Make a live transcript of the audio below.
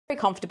Very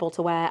comfortable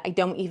to wear. I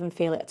don't even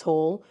feel it at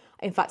all.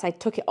 In fact, I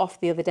took it off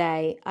the other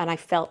day and I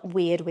felt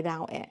weird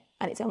without it.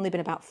 And it's only been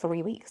about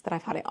 3 weeks that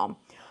I've had it on.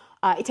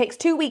 It takes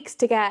 2 weeks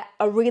to get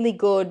a really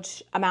good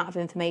amount of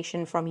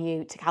information from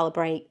you to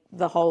calibrate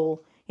the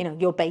whole,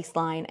 your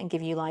baseline and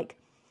give you like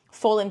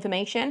full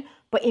information.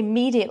 But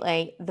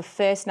immediately, the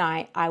first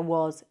night, I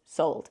was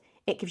sold.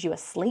 It gives you a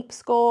sleep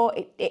score.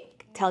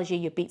 It tells you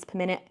your beats per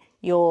minute,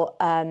 your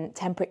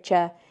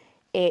temperature.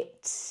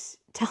 It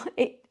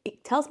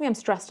tells me I'm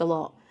stressed a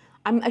lot.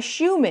 I'm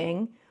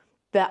assuming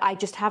that I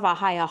just have a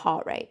higher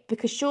heart rate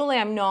because surely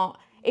I'm not.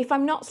 If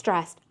I'm not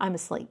stressed, I'm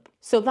asleep.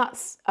 So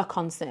that's a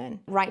concern.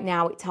 Right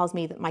now, it tells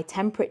me that my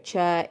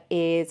temperature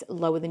is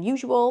lower than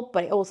usual,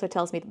 but it also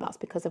tells me that that's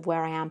because of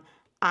where I am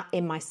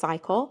in my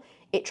cycle.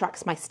 It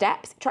tracks my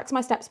steps. It tracks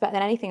my steps better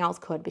than anything else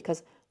could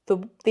because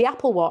the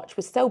Apple Watch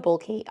was so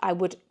bulky, I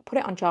would put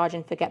it on charge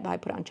and forget that I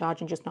put it on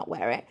charge and just not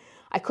wear it.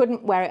 I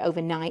couldn't wear it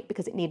overnight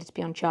because it needed to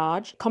be on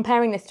charge.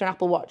 Comparing this to an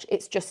Apple Watch,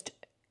 it's just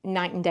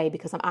night and day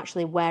because I'm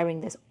actually wearing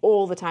this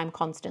all the time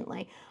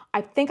constantly. I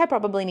think I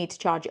probably need to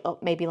charge it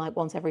up maybe like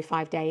once every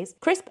 5 days.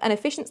 Crisp and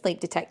efficient sleep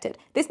detected.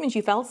 This means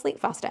you fell asleep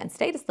faster and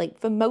stayed asleep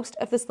for most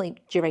of the sleep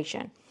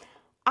duration.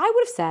 I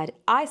would have said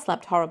I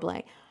slept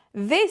horribly.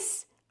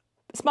 This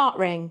smart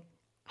ring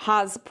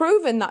has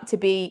proven that to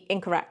be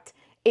incorrect.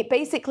 It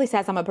basically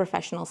says I'm a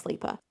professional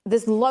sleeper.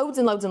 There's loads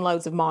and loads and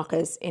loads of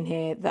markers in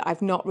here that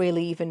I've not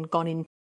really even gone into.